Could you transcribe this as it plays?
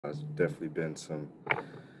It's definitely been some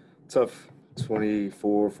tough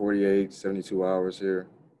 24, 48, 72 hours here.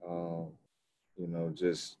 Um,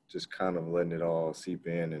 just kind of letting it all seep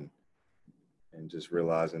in and just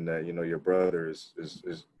realizing that, your brother is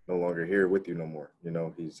no longer here with you no more.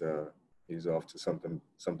 He's off to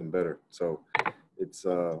something better. So it's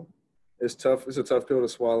it's tough. It's a tough pill to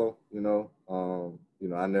swallow,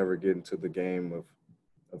 I never get into the game of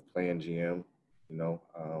playing GM, you know.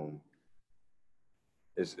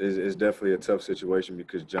 It's definitely a tough situation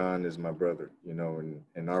because John is my brother,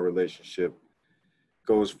 and our relationship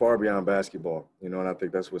goes far beyond basketball, and I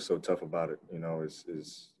think that's what's so tough about it,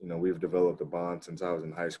 we've developed a bond since I was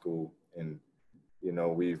in high school, and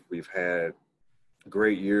we've had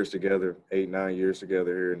great years together, 8, 9 years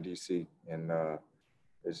together here in DC, and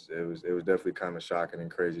it was definitely kind of shocking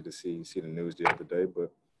and crazy to see the news the other day,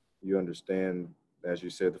 but you understand, as you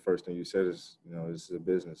said, the first thing you said is, this is a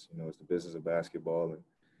business, it's the business of basketball,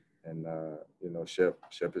 and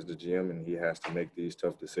Shep is the GM, and he has to make these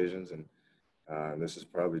tough decisions, and this is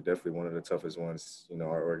probably definitely one of the toughest ones,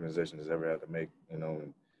 our organization has ever had to make, and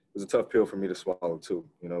it was a tough pill for me to swallow too,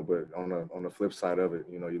 but on the flip side of it,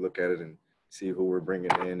 you look at it and see who we're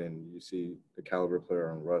bringing in, and you see the caliber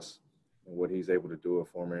player on Russ and what he's able to do, a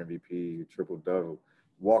former MVP, triple double,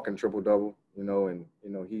 walking triple double, and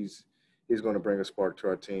he's going to bring a spark to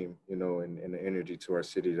our team, and the energy to our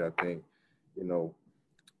city that I think, you know,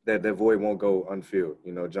 that void won't go unfilled.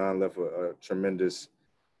 John left a tremendous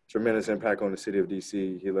impact on the city of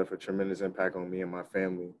DC. He left a tremendous impact on me and my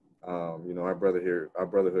family. Our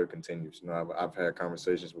brotherhood continues. I've had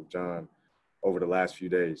conversations with John over the last few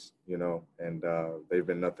days, and they've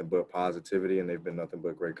been nothing but positivity, and they've been nothing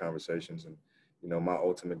but great conversations. And, my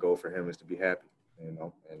ultimate goal for him is to be happy, and,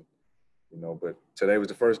 but today was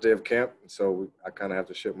the first day of camp. So I kind of have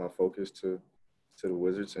to shift my focus to the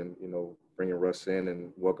Wizards and, bringing Russ in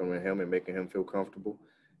and welcoming him and making him feel comfortable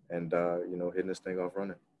and, hitting this thing off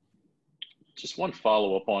running. Just one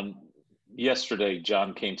follow up on yesterday,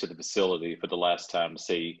 John came to the facility for the last time to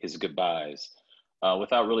say his goodbyes.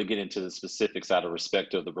 Without really getting into the specifics out of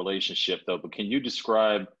respect of the relationship, though, but can you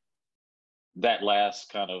describe that last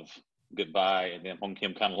kind of goodbye and then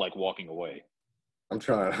him kind of like walking away? I'm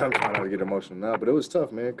trying not to get emotional now, but it was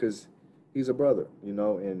tough, man, because he's a brother,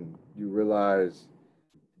 and you realize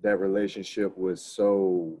that relationship was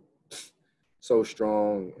so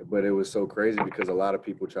strong, but it was so crazy because a lot of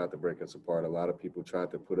people tried to break us apart. A lot of people tried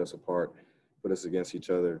to put us apart, put us against each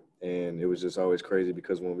other. And it was just always crazy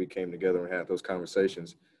because when we came together and had those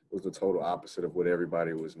conversations, it was the total opposite of what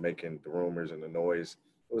everybody was making, the rumors and the noise.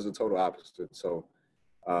 It was the total opposite. So,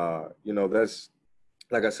 that's,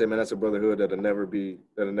 like I said, man, that's a brotherhood that'll never be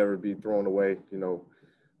thrown away.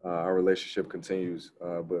 Our relationship continues.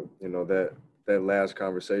 But that last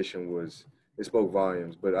conversation it spoke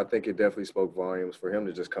volumes. But I think it definitely spoke volumes for him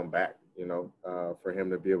to just come back. For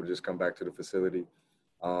him to be able to just come back to the facility.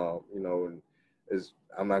 And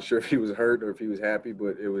I'm not sure if he was hurt or if he was happy,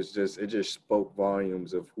 but it just spoke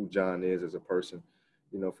volumes of who John is as a person.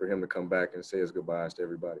 For him to come back and say his goodbyes to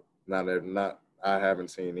everybody. Not I haven't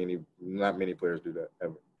seen not many players do that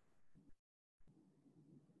ever.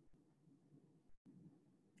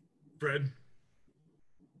 Fred.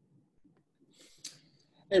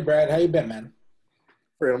 Hey Brad, how you been, man?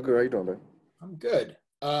 Fred, I'm good. How you doing, man? I'm good.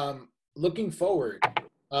 Looking forward,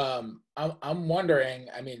 I'm wondering.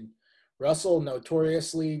 I mean, Russell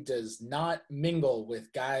notoriously does not mingle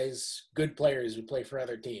with guys, good players who play for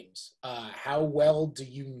other teams. How well do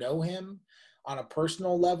you know him on a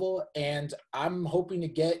personal level? And I'm hoping to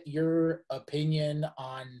get your opinion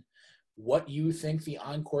on what you think the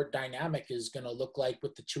on-court dynamic is going to look like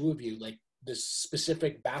with the two of you, like the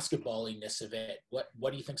specific basketballiness of it.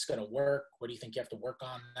 What do you think's going to work? What do you think you have to work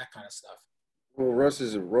on? That kind of stuff. Well, Russ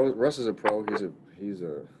is a pro. He's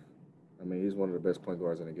one of the best point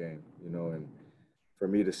guards in the game. And for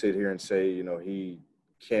me to sit here and say, he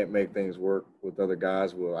can't make things work with other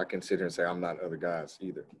guys, well, I can sit here and say I'm not other guys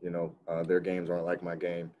either. Their games aren't like my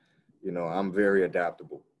game. I'm very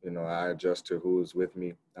adaptable. I adjust to who's with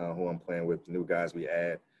me, who I'm playing with, new guys we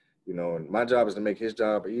add. And my job is to make his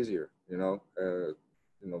job easier.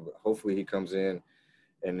 Hopefully he comes in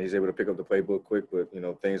and he's able to pick up the playbook quick. But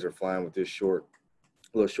things are flying with this short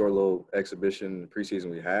exhibition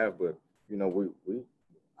preseason we have. But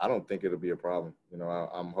I don't think it'll be a problem.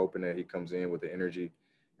 I'm hoping that he comes in with the energy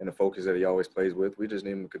and the focus that he always plays with. We just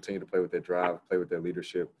need him to continue to play with that drive, play with that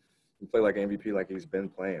leadership, and play like MVP like he's been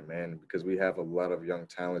playing, man, because we have a lot of young,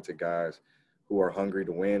 talented guys who are hungry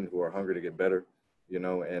to win, who are hungry to get better,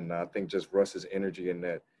 and I think just Russ's energy in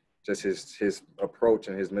that just his approach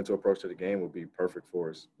and his mental approach to the game would be perfect for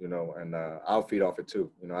us, you know. And I'll feed off it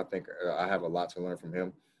too. You know, I think I have a lot to learn from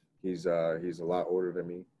him. He's a lot older than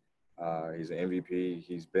me. He's an MVP.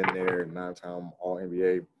 He's been there, 9-time All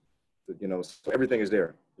NBA. You know, so everything is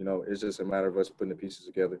there. You know, it's just a matter of us putting the pieces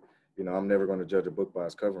together. You know, I'm never going to judge a book by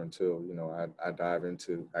its cover until, you know, I dive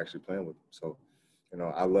into actually playing with him. So, you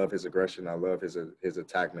know, I love his aggression. I love his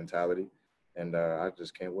attack mentality, and I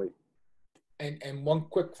just can't wait. And one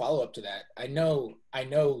quick follow up to that. I know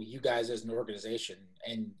you guys as an organization,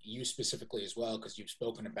 and you specifically as well, because you've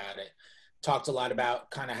spoken about it, talked a lot about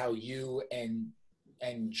kind of how you and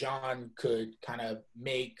John could kind of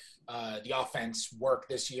make the offense work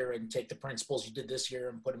this year and take the principles you did this year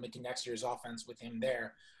and put them into next year's offense with him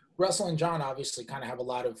there. Russell and John obviously kind of have a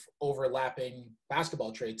lot of overlapping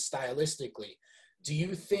basketball traits stylistically. Do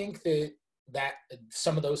you think that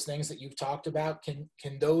some of those things that you've talked about, can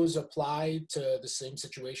those apply to the same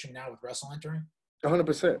situation now with Russell entering?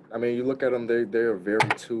 100%. I mean, you look at them; they're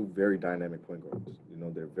two very dynamic point guards. You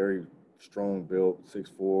know, they're very strong built,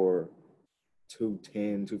 6'4",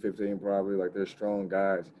 210, 215 probably. Like they're strong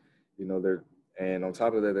guys. You know, and on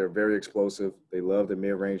top of that, they're very explosive. They love the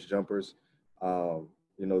mid-range jumpers.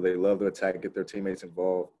 You know, they love to attack, get their teammates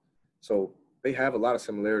involved. So they have a lot of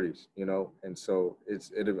similarities, you know, and so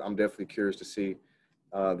I'm definitely curious to see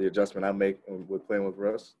the adjustment I make with playing with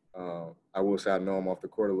Russ. I will say I know him off the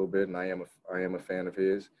court a little bit, and I am a fan of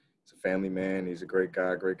his. He's a family man. He's a great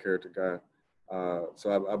guy, great character guy.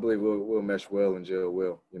 So I believe we'll mesh well and gel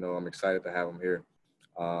well. You know, I'm excited to have him here.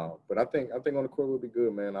 But I think on the court will be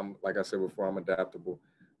good, man. I'm like I said before, I'm adaptable,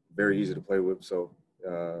 very easy to play with. So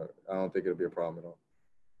I don't think it'll be a problem at all.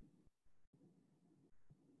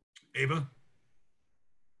 Ava?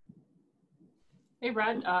 Hey,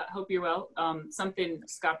 Brad. Hope you're well. Something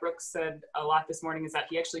Scott Brooks said a lot this morning is that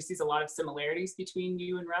he actually sees a lot of similarities between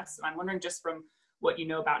you and Russ. And I'm wondering, just from what you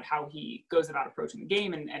know about how he goes about approaching the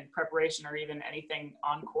game and preparation, or even anything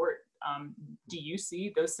on court, do you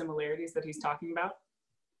see those similarities that he's talking about?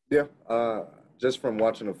 Yeah, just from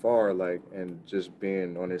watching afar, like, and just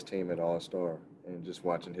being on his team at All-Star, and just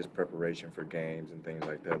watching his preparation for games and things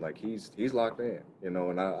like that, like he's locked in, you know.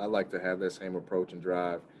 And I like to have that same approach and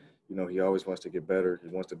drive. You know, he always wants to get better. He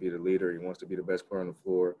wants to be the leader. He wants to be the best player on the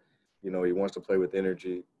floor. You know, he wants to play with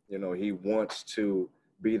energy. You know, he wants to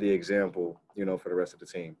be the example, you know, for the rest of the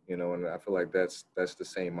team. You know, and I feel like that's the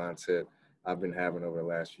same mindset I've been having over the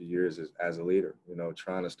last few years as a leader. You know,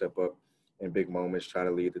 trying to step up in big moments, try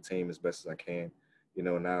to lead the team as best as I can. You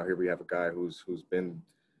know, now here we have a guy who's been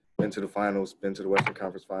to the finals, been to the Western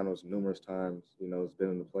Conference Finals numerous times. You know, has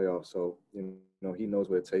been in the playoffs, so you know he knows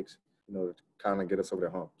what it takes. You know, to kind of get us over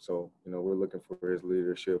the hump. So you know, we're looking for his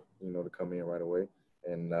leadership. You know, to come in right away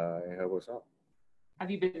and help us out.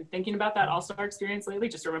 Have you been thinking about that All-Star experience lately?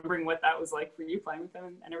 Just remembering what that was like for you playing with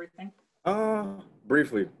him and everything.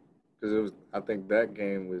 Briefly, because it was. I think that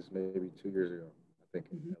game was maybe 2 years ago. I think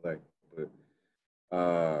in LA,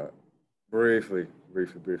 but briefly.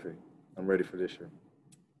 I'm ready for this year.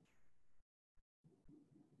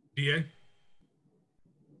 DA?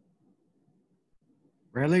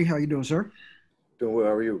 Bradley, how you doing, sir? Doing well.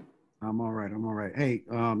 How are you? I'm all right. Hey,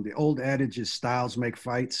 the old adage is styles make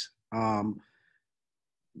fights.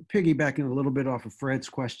 Piggybacking a little bit off of Fred's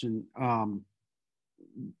question,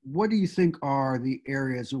 what do you think are the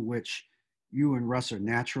areas in which you and Russ are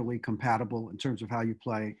naturally compatible in terms of how you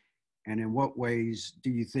play? And in what ways do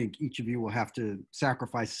you think each of you will have to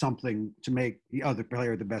sacrifice something to make the other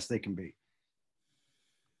player the best they can be?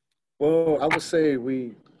 Well, I would say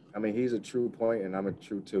he's a true point and I'm a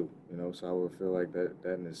true two, you know, so I would feel like that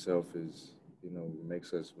in itself is, you know,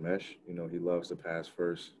 makes us mesh. You know, he loves to pass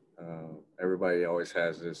first. Everybody always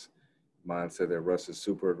has this mindset that Russ is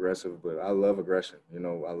super aggressive, but I love aggression. You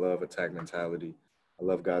know, I love attack mentality. I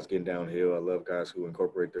love guys getting downhill. I love guys who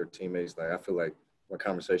incorporate their teammates. Like, I feel like my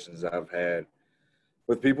conversations I've had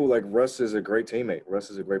with people, like, Russ is a great teammate. Russ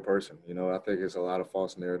is a great person. You know, I think it's a lot of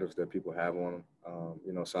false narratives that people have on him.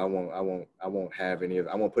 You know, so I won't have any of,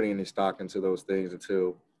 I won't put any stock into those things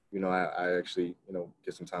until, you know, I actually, you know,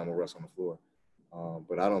 get some time with Russ on the floor.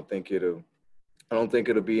 But I don't think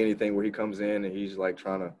it'll be anything where he comes in and he's like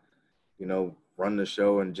trying to, you know, run the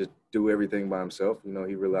show and just do everything by himself. You know,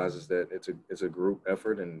 he realizes that it's a group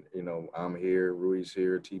effort, and, you know, I'm here, Rui's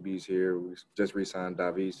here, TB's here. We just re-signed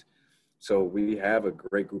Davies. So we have a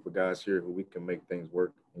great group of guys here who we can make things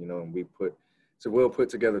work, you know, and it's a well put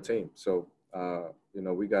together team. So, you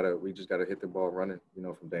know, we just gotta hit the ball running, you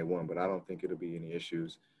know, from day one, but I don't think it'll be any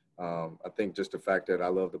issues. I think just the fact that I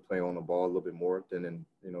love to play on the ball a little bit more than in,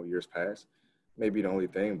 you know, years past, maybe the only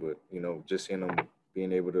thing, but, you know, just seeing him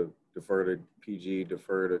being able to defer to PG,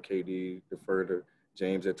 defer to KD, defer to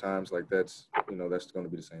James at times. Like that's going to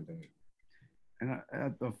be the same thing. And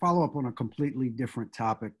a follow up on a completely different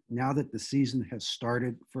topic. Now that the season has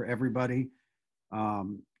started for everybody,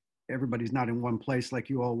 everybody's not in one place like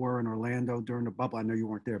you all were in Orlando during the bubble. I know you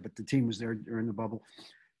weren't there, but the team was there during the bubble.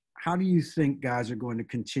 How do you think guys are going to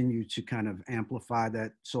continue to kind of amplify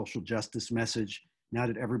that social justice message now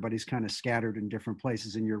that everybody's kind of scattered in different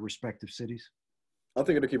places in your respective cities? I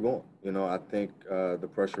think it'll keep going. I think the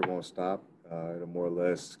pressure won't stop. It'll more or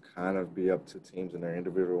less kind of be up to teams in their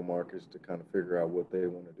individual markets to kind of figure out what they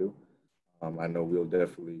want to do. I know we'll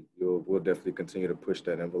definitely continue to push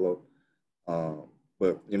that envelope.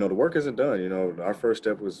 But the work isn't done. Our first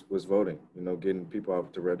step was voting. Getting people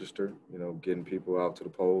out to register. Getting people out to the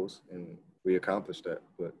polls, and we accomplished that.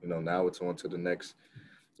 But now it's on to the next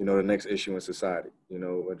issue in society.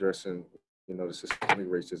 Addressing the systemic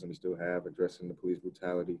racism we still have, addressing the police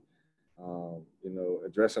brutality.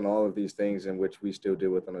 Addressing all of these things in which we still deal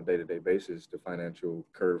with on a day-to-day basis, the financial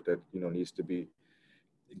curve that, needs to be,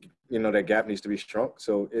 that gap needs to be shrunk.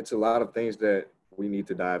 So it's a lot of things that we need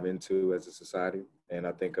to dive into as a society. And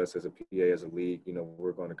I think us as a PA, as a league,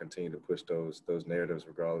 we're going to continue to push those narratives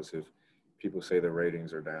regardless if people say the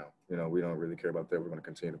ratings are down. We don't really care about that. We're going to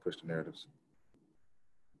continue to push the narratives.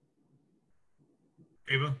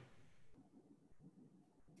 Ava?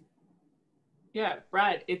 Yeah,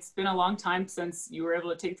 Brad, it's been a long time since you were able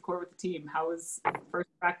to take the court with the team. How was first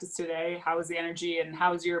practice today? How was the energy, and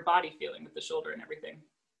how's your body feeling with the shoulder and everything?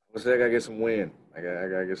 I would say I gotta get some wind. I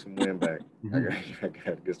gotta get some wind back. I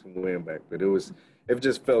gotta get some wind back. But it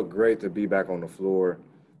just felt great to be back on the floor.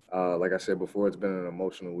 Like I said before, it's been an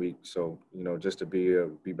emotional week. So just to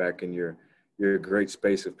be back in your great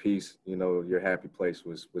space of peace, your happy place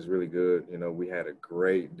was really good. We had a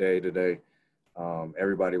great day today.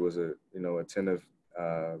 Everybody was attentive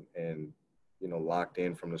and locked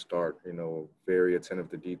in from the start. Very attentive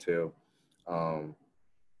to detail.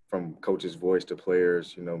 From coach's voice to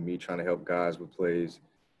players, me trying to help guys with plays.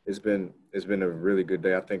 It's been a really good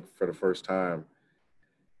day. I think for the first time,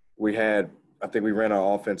 we ran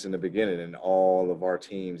our offense in the beginning, and all of our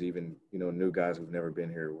teams, even new guys who've never been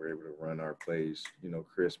here, were able to run our plays,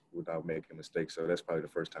 crisp without making mistakes. So that's probably the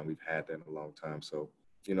first time we've had that in a long time. So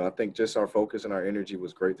I think just our focus and our energy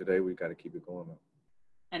was great today. We got to keep it going, though.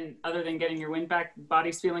 And other than getting your wind back,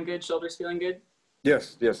 body's feeling good, shoulders feeling good?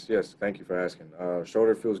 Yes. Thank you for asking.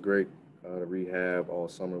 Shoulder feels great. The rehab all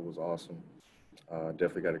summer was awesome.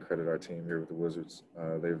 Definitely got to credit our team here with the Wizards.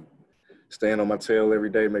 They're staying on my tail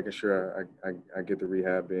every day, making sure I get the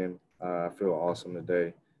rehab in. I feel awesome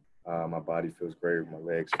today. My body feels great. My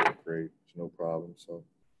legs feel great. There's no problem. So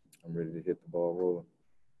I'm ready to hit the ball rolling.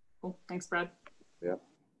 Cool. Thanks, Brad. Yeah.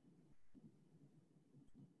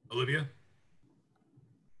 Olivia?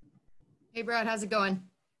 Hey, Brad, how's it going?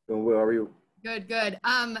 Doing well. How are you? Good.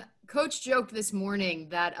 Coach joked this morning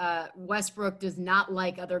that Westbrook does not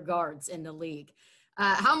like other guards in the league.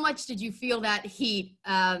 How much did you feel that heat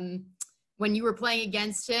when you were playing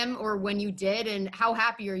against him, or when you did? And how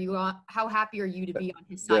happy are you to be on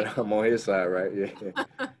his side? Yeah, I'm on his side, right?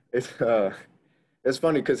 Yeah. It's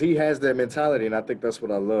funny because he has that mentality, and I think that's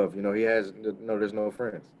what I love. He has there's no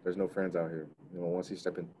friends. There's no friends out here. Once he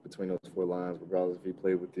steps in between those four lines, regardless if he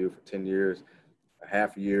played with you for 10 years, a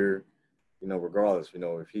half year, regardless,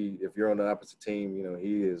 if you're on the opposite team,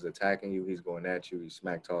 he is attacking you, he's going at you, he's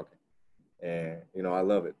smack talking. And, I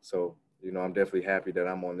love it. So, I'm definitely happy that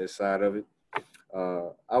I'm on this side of it.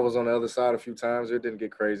 I was on the other side a few times. It didn't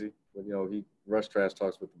get crazy. But, he rush trash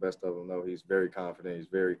talks with the best of them. No, he's very confident. He's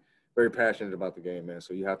very, very passionate about the game, man.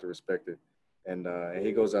 So you have to respect it. And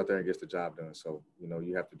he goes out there and gets the job done. So,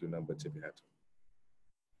 you have to do nothing but tip your hat to him.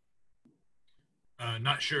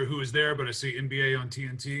 Not sure who is there, but I see NBA on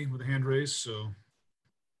TNT with a hand raised. So,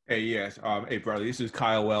 hey, yes, hey, Bradley. This is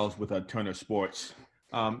Kyle Wells with Turner Sports.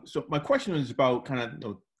 So my question is about kind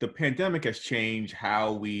of the pandemic has changed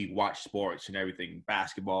how we watch sports and everything,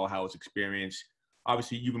 basketball, how it's experienced.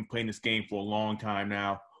 Obviously, you've been playing this game for a long time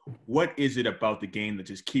now. What is it about the game that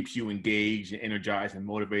just keeps you engaged and energized and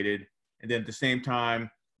motivated? And then at the same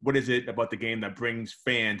time, what is it about the game that brings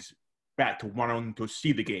fans back to wanting to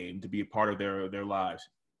see the game, to be a part of their lives?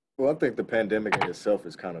 Well, I think the pandemic in itself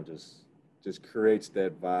is kind of just creates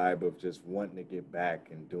that vibe of just wanting to get back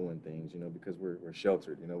and doing things, because we're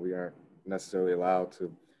sheltered. We aren't necessarily allowed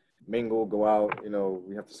to mingle, go out.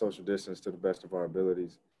 We have to social distance to the best of our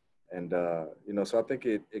abilities. And, so I think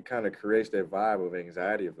it kind of creates that vibe of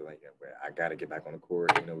anxiety of like, I got to get back on the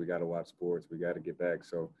court. We got to watch sports. We got to get back.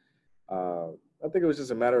 So I think it was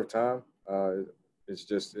just a matter of time. It's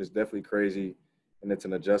definitely crazy and it's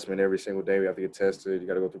an adjustment every single day. We have to get tested. You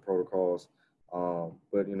got to go through protocols.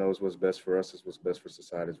 But you know, it's what's best for us. It's what's best for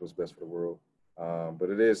society. It's what's best for the world. But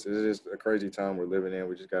it is a crazy time we're living in.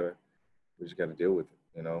 We just gotta deal with it.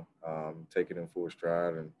 You know, take it in full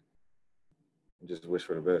stride and just wish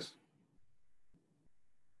for the best.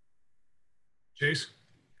 Chase?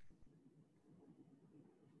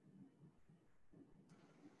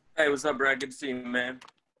 Hey, what's up, Brad? Good to see you, man.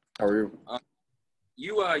 How are you?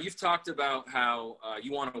 You've talked about how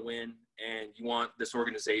you want to win and you want this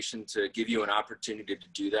organization to give you an opportunity to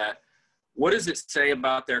do that. What does it say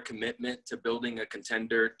about their commitment to building a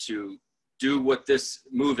contender to do what this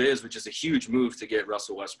move is, which is a huge move to get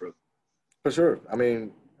Russell Westbrook? For sure. I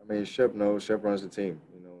mean, Shep knows. Shep runs the team.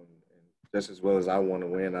 You know, and just as well as I want to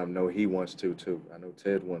win, I know he wants to too. I know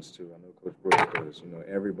Ted wants to. I know Coach Brooks does. You know,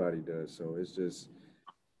 everybody does. So it's just,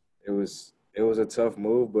 it was a tough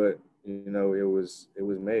move, but you know, it was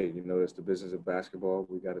made. You know, it's the business of basketball.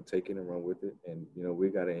 We got to take it and run with it. And you know, we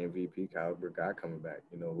got an MVP caliber guy coming back.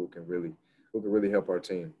 You know, who can really help our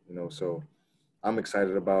team. You know, so I'm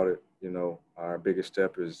excited about it. You know, our biggest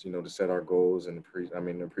step is, you know, to set our goals in the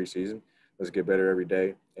preseason. Let's get better every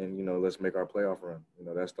day, and you know, let's make our playoff run. You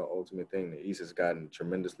know, that's the ultimate thing. The East has gotten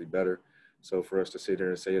tremendously better. So for us to sit there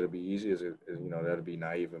and say it'll be easy you know, that'd be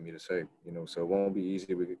naive of me to say. You know, so it won't be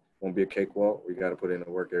easy. It won't be a cakewalk. We got to put in the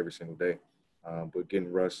work every single day. But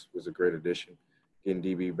getting Russ was a great addition. Getting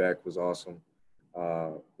DB back was awesome.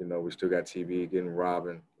 You know, we still got TV. Getting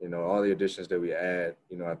Robin. You know, all the additions that we add,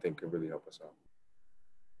 you know, I think could really help us out.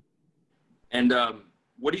 And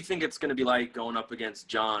what do you think it's going to be like going up against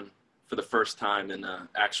John for the first time in an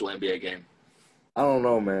actual NBA game? I don't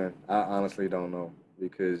know, man. I honestly don't know,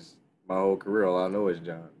 because my whole career, all I know is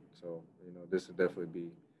John. So, you know, this would definitely be,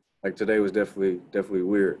 like today was definitely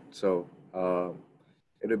weird. So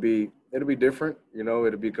it'll be different. You know,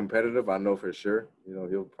 it'll be competitive. I know for sure. You know,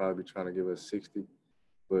 he'll probably be trying to give us 60,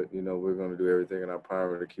 but you know, we're going to do everything in our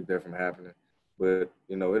power to keep that from happening. But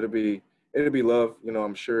you know, it'll be love. You know,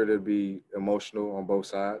 I'm sure it'll be emotional on both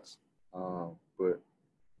sides. But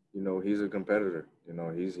you know, he's a competitor. You know,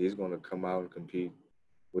 he's going to come out and compete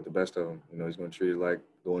with the best of them. You know, he's going to treat it like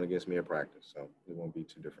going against me at practice. So it won't be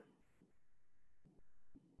too different.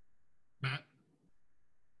 Matt?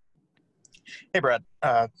 Hey, Brad.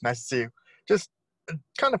 Nice to see you. Just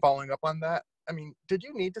kind of following up on that. I mean, did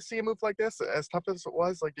you need to see a move like this, as tough as it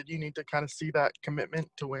was? Like, did you need to kind of see that commitment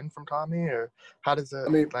to win from Tommy, or how does it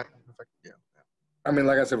affect you? I mean,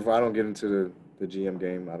 like I said before, I don't get into the GM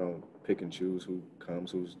game. I don't pick and choose who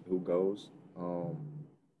comes, who goes,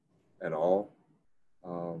 at all.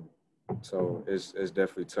 So it's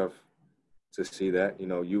definitely tough to see that. You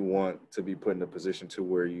know, you want to be put in a position to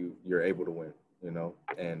where you're able to win. You know,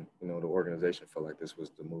 and you know, the organization felt like this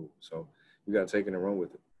was the move. So you got to take it and run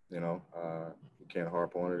with it. You know, you can't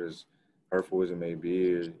harp on it as hurtful as it may be.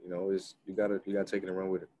 You know, you got to take it and run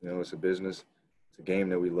with it. You know, it's a business. It's a game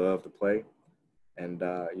that we love to play. And,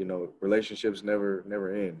 you know, relationships never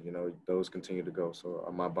end. You know, those continue to go.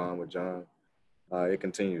 So my bond with John, it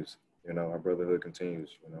continues. You know, our brotherhood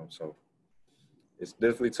continues, you know. So it's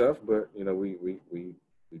definitely tough, but, you know, we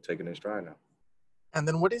take it in stride now. And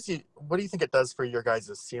then what do you think it does for your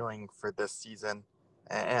guys' ceiling for this season?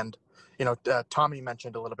 And, you know, Tommy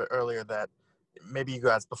mentioned a little bit earlier that maybe you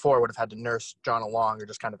guys before would have had to nurse John along or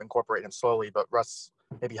just kind of incorporate him slowly, but Russ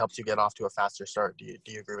maybe helps you get off to a faster start. Do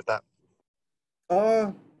you agree with that?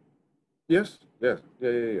 Yes. Yeah.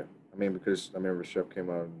 I mean, because I remember Shep came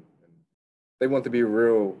out and they want to be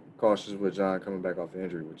real cautious with John coming back off the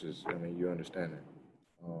injury, which is, I mean, you understand that.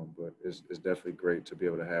 But it's definitely great to be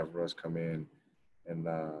able to have Russ come in and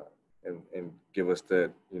give us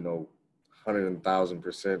that, you know,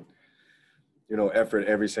 100,000%, you know, effort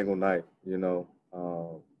every single night, you know.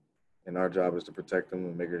 And our job is to protect him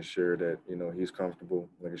and making sure that, you know, he's comfortable,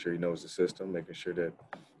 making sure he knows the system, making sure that,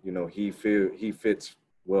 you know, he fits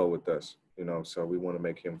well with us, you know. So we want to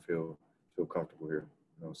make him feel comfortable here,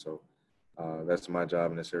 you know. So that's my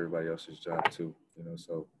job, and it's everybody else's job too, you know.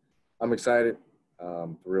 So I'm excited,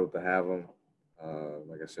 thrilled to have him.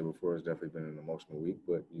 Like I said before, it's definitely been an emotional week,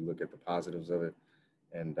 but you look at the positives of it,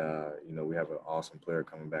 and you know, we have an awesome player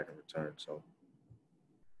coming back in return. So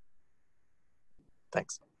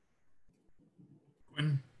thanks.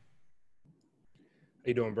 Quinn? How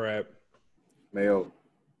you doing, Brad? Mayo,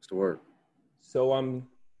 what's the word? So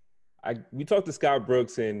we talked to Scott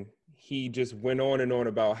Brooks, and he just went on and on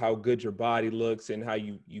about how good your body looks and how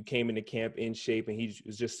you came into camp in shape, and he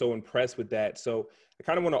was just so impressed with that. So I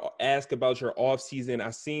kind of want to ask about your off season.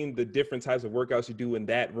 I've seen the different types of workouts you do in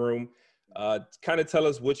that room. Kind of tell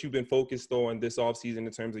us what you've been focused on this off season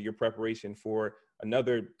in terms of your preparation for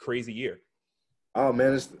another crazy year. Oh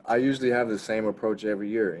man, I usually have the same approach every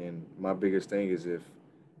year, and my biggest thing is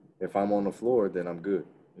if I'm on the floor, then I'm good.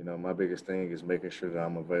 You know, my biggest thing is making sure that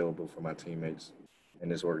I'm available for my teammates in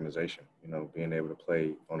this organization. You know, being able to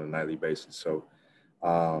play on a nightly basis. So,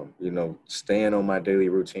 you know, staying on my daily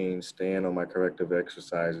routine, staying on my corrective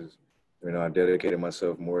exercises. You know, I dedicated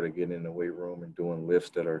myself more to getting in the weight room and doing lifts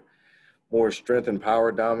that are more strength and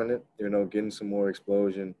power dominant. You know, getting some more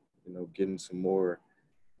explosion. You know, getting some more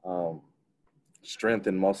um, strength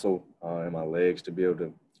and muscle in my legs to be able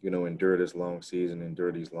to, you know, endure this long season,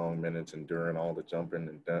 endure these long minutes, enduring all the jumping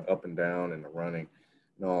and up and down and the running.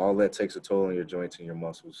 You know, all that takes a toll on your joints and your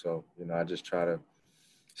muscles. So, you know, I just try to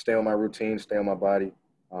stay on my routine, stay on my body,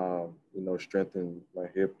 you know, strengthen my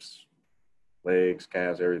hips, legs,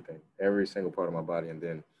 calves, everything, every single part of my body. And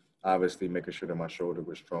then obviously making sure that my shoulder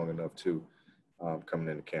was strong enough too coming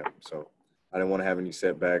into camp. So I didn't want to have any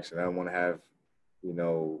setbacks and I didn't want to have, you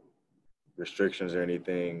know, restrictions or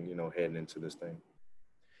anything, you know, heading into this thing.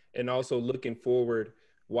 And also looking forward,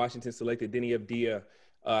 Washington selected Denny Avdia.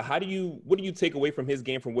 What do you take away from his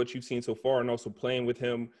game from what you've seen so far and also playing with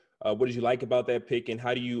him? What did you like about that pick and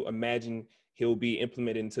how do you imagine he'll be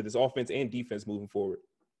implemented into this offense and defense moving forward?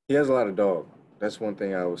 He has a lot of dog. That's one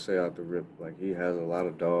thing I would say out the rip. Like he has a lot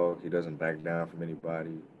of dog. He doesn't back down from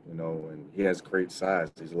anybody, you know, and he has great size.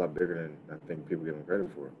 He's a lot bigger than I think people give him credit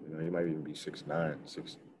for. You know, he might even be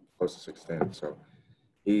 6'9", close to 6'10". So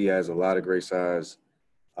he has a lot of great size.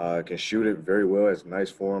 Can shoot it very well. Has nice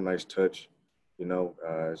form, nice touch. You know,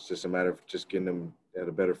 it's just a matter of just getting them at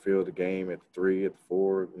a better feel of the game at the 3, at the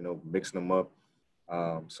 4. You know, mixing them up.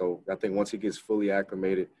 So I think once he gets fully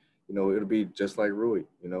acclimated, you know, it'll be just like Rui.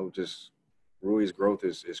 You know, just Rui's growth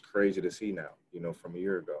is crazy to see now. You know, from a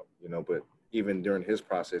year ago. You know, but even during his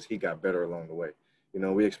process, he got better along the way. You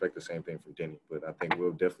know, we expect the same thing from Denny, but I think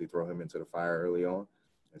we'll definitely throw him into the fire early on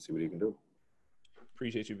and see what he can do.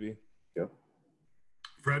 Appreciate you, B. Yeah.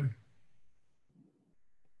 Fred?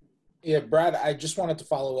 Yeah, Brad, I just wanted to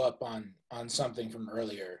follow up on something from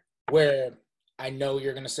earlier where I know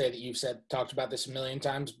you're going to say that you've talked about this a million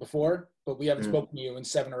times before, but we haven't spoken to you in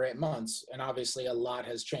 7 or 8 months, and obviously a lot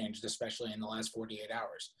has changed, especially in the last 48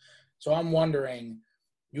 hours. So I'm wondering,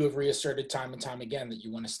 you have reasserted time and time again that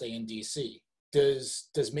you want to stay in DC.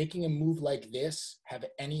 Does making a move like this have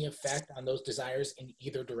any effect on those desires in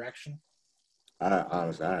either direction? I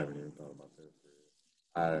honestly, I haven't even thought about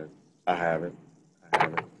that. I haven't. I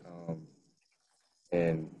haven't.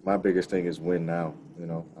 And my biggest thing is win now. You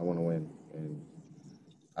know, I want to win, and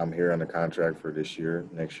I'm here on the contract for this year,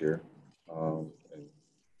 next year, and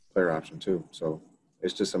player option too. So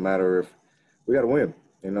it's just a matter of we got to win.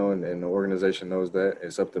 You know, and the organization knows that.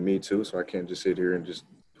 It's up to me too, so I can't just sit here and just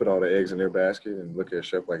put all the eggs in their basket and look at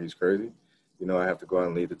Shep like he's crazy. You know, I have to go out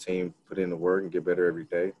and lead the team, put in the work, and get better every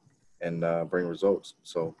day, and bring results.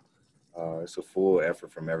 So it's a full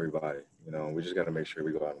effort from everybody. You know, we just got to make sure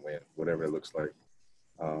we go out and win, whatever it looks like.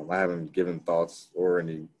 I haven't given thoughts or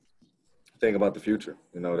any thing about the future.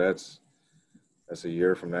 You know, that's a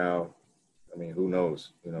year from now. I mean, who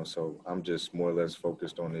knows? You know, so I'm just more or less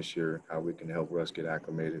focused on this year, how we can help Russ get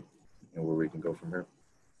acclimated, and where we can go from here.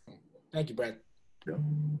 Thank you, Brad. Yeah.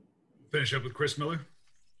 Finish up with Chris Miller.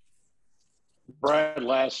 Brad,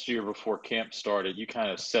 last year before camp started, you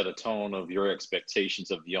kind of set a tone of your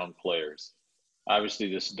expectations of young players.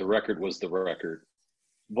 Obviously, the record was the record.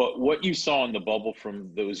 But what you saw in the bubble from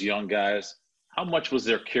those young guys, how much was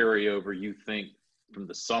there carryover, you think, from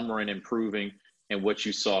the summer and improving and what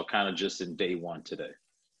you saw kind of just in day one today?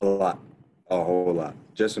 A lot, a whole lot.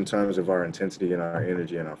 Just in terms of our intensity and our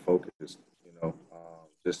energy and our focus, you know,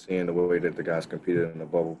 just seeing the way that the guys competed in the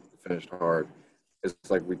bubble, finished hard. It's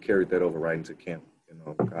like we carried that over right into camp. You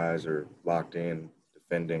know, guys are locked in,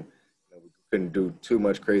 defending. You know, we couldn't do too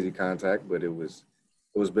much crazy contact, but it was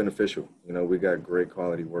beneficial. You know, we got great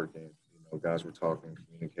quality work in. You know, guys were talking,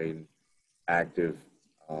 communicating, active.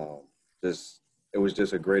 Just it was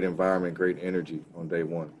just a great environment, great energy on day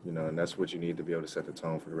one. You know, and that's what you need to be able to set the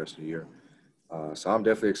tone for the rest of the year. So I'm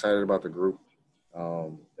definitely excited about the group.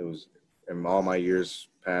 It was in all my years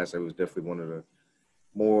past, it was definitely one of the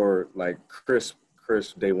more like crisp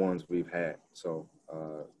day ones we've had. So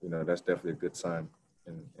you know, that's definitely a good sign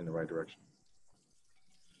in the right direction.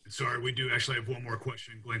 Sorry, we do actually have one more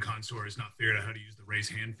question. Glenn Consor has not figured out how to use the raise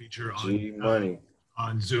hand feature G Money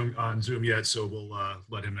on Zoom yet, so we'll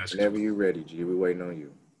let him ask. Whenever you're ready, G. We're waiting on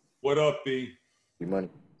you. What up, B? G Money.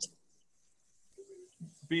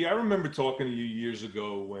 B, I remember talking to you years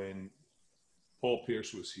ago when Paul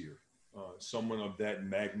Pierce was here. Someone of that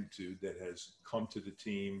magnitude that has come to the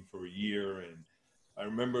team for a year. And I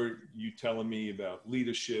remember you telling me about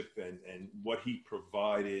leadership and what he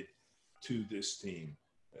provided to this team.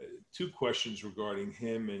 Two questions regarding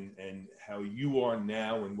him and how you are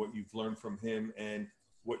now and what you've learned from him and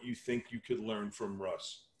what you think you could learn from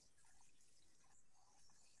Russ.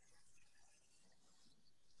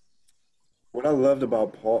 What I loved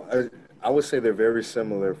about Paul, I would say they're very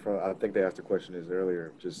similar. I think they asked the question this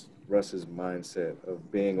earlier, just Russ's mindset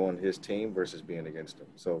of being on his team versus being against him.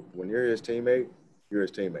 So when you're his teammate, you're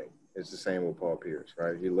his teammate. It's the same with Paul Pierce,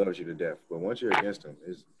 right? He loves you to death. But once you're against him,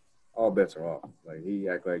 all bets are off. Like, he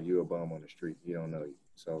act like you a bum on the street. He don't know you.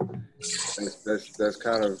 So that's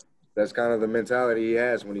kind of the mentality he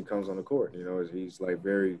has when he comes on the court. You know, he's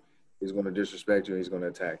going to disrespect you and he's going to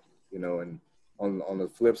attack you. You know, and on the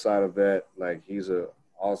flip side of that, like, he's a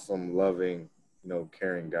awesome, loving,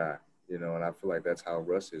 caring guy. You know, and I feel like that's how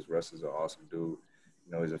Russ is. Russ is an awesome dude.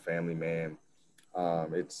 You know, he's a family man.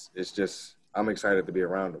 It's just, I'm excited to be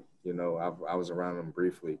around him. You know, I was around him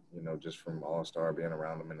briefly, just from All-Star, being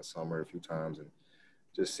around him in the summer a few times and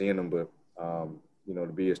just seeing him. But,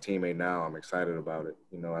 to be his teammate now, I'm excited about it.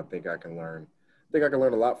 You know, I think I can learn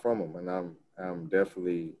a lot from him, and I'm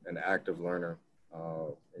definitely an active learner.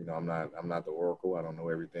 I'm not the oracle. I don't know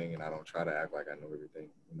everything, and I don't try to act like I know everything.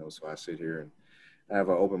 So I sit here and I have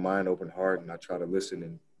an open mind, open heart, and I try to listen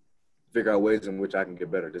and figure out ways in which I can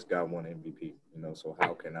get better. This guy won MVP, so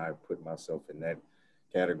how can I put myself in that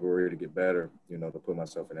category to get better, to put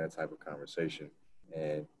myself in that type of conversation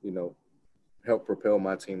and, help propel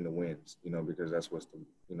my team to wins, because that's what's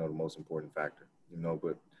the most important factor,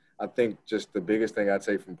 but I think just the biggest thing I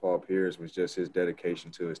take from Paul Pierce was just his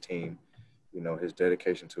dedication to his team, his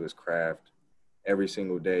dedication to his craft. Every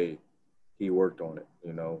single day he worked on it,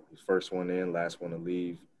 his first one in, last one to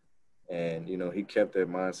leave. And, he kept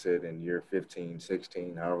that mindset in year 15,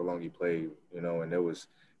 16, however long he played, and it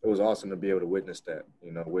was awesome to be able to witness that,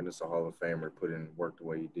 witness a Hall of Famer put in work the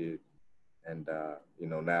way he did. And,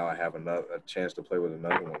 now I have a chance to play with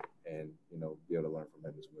another one and, be able to learn from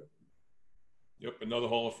him as well. Yep, another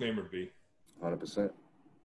Hall of Famer, B. 100%.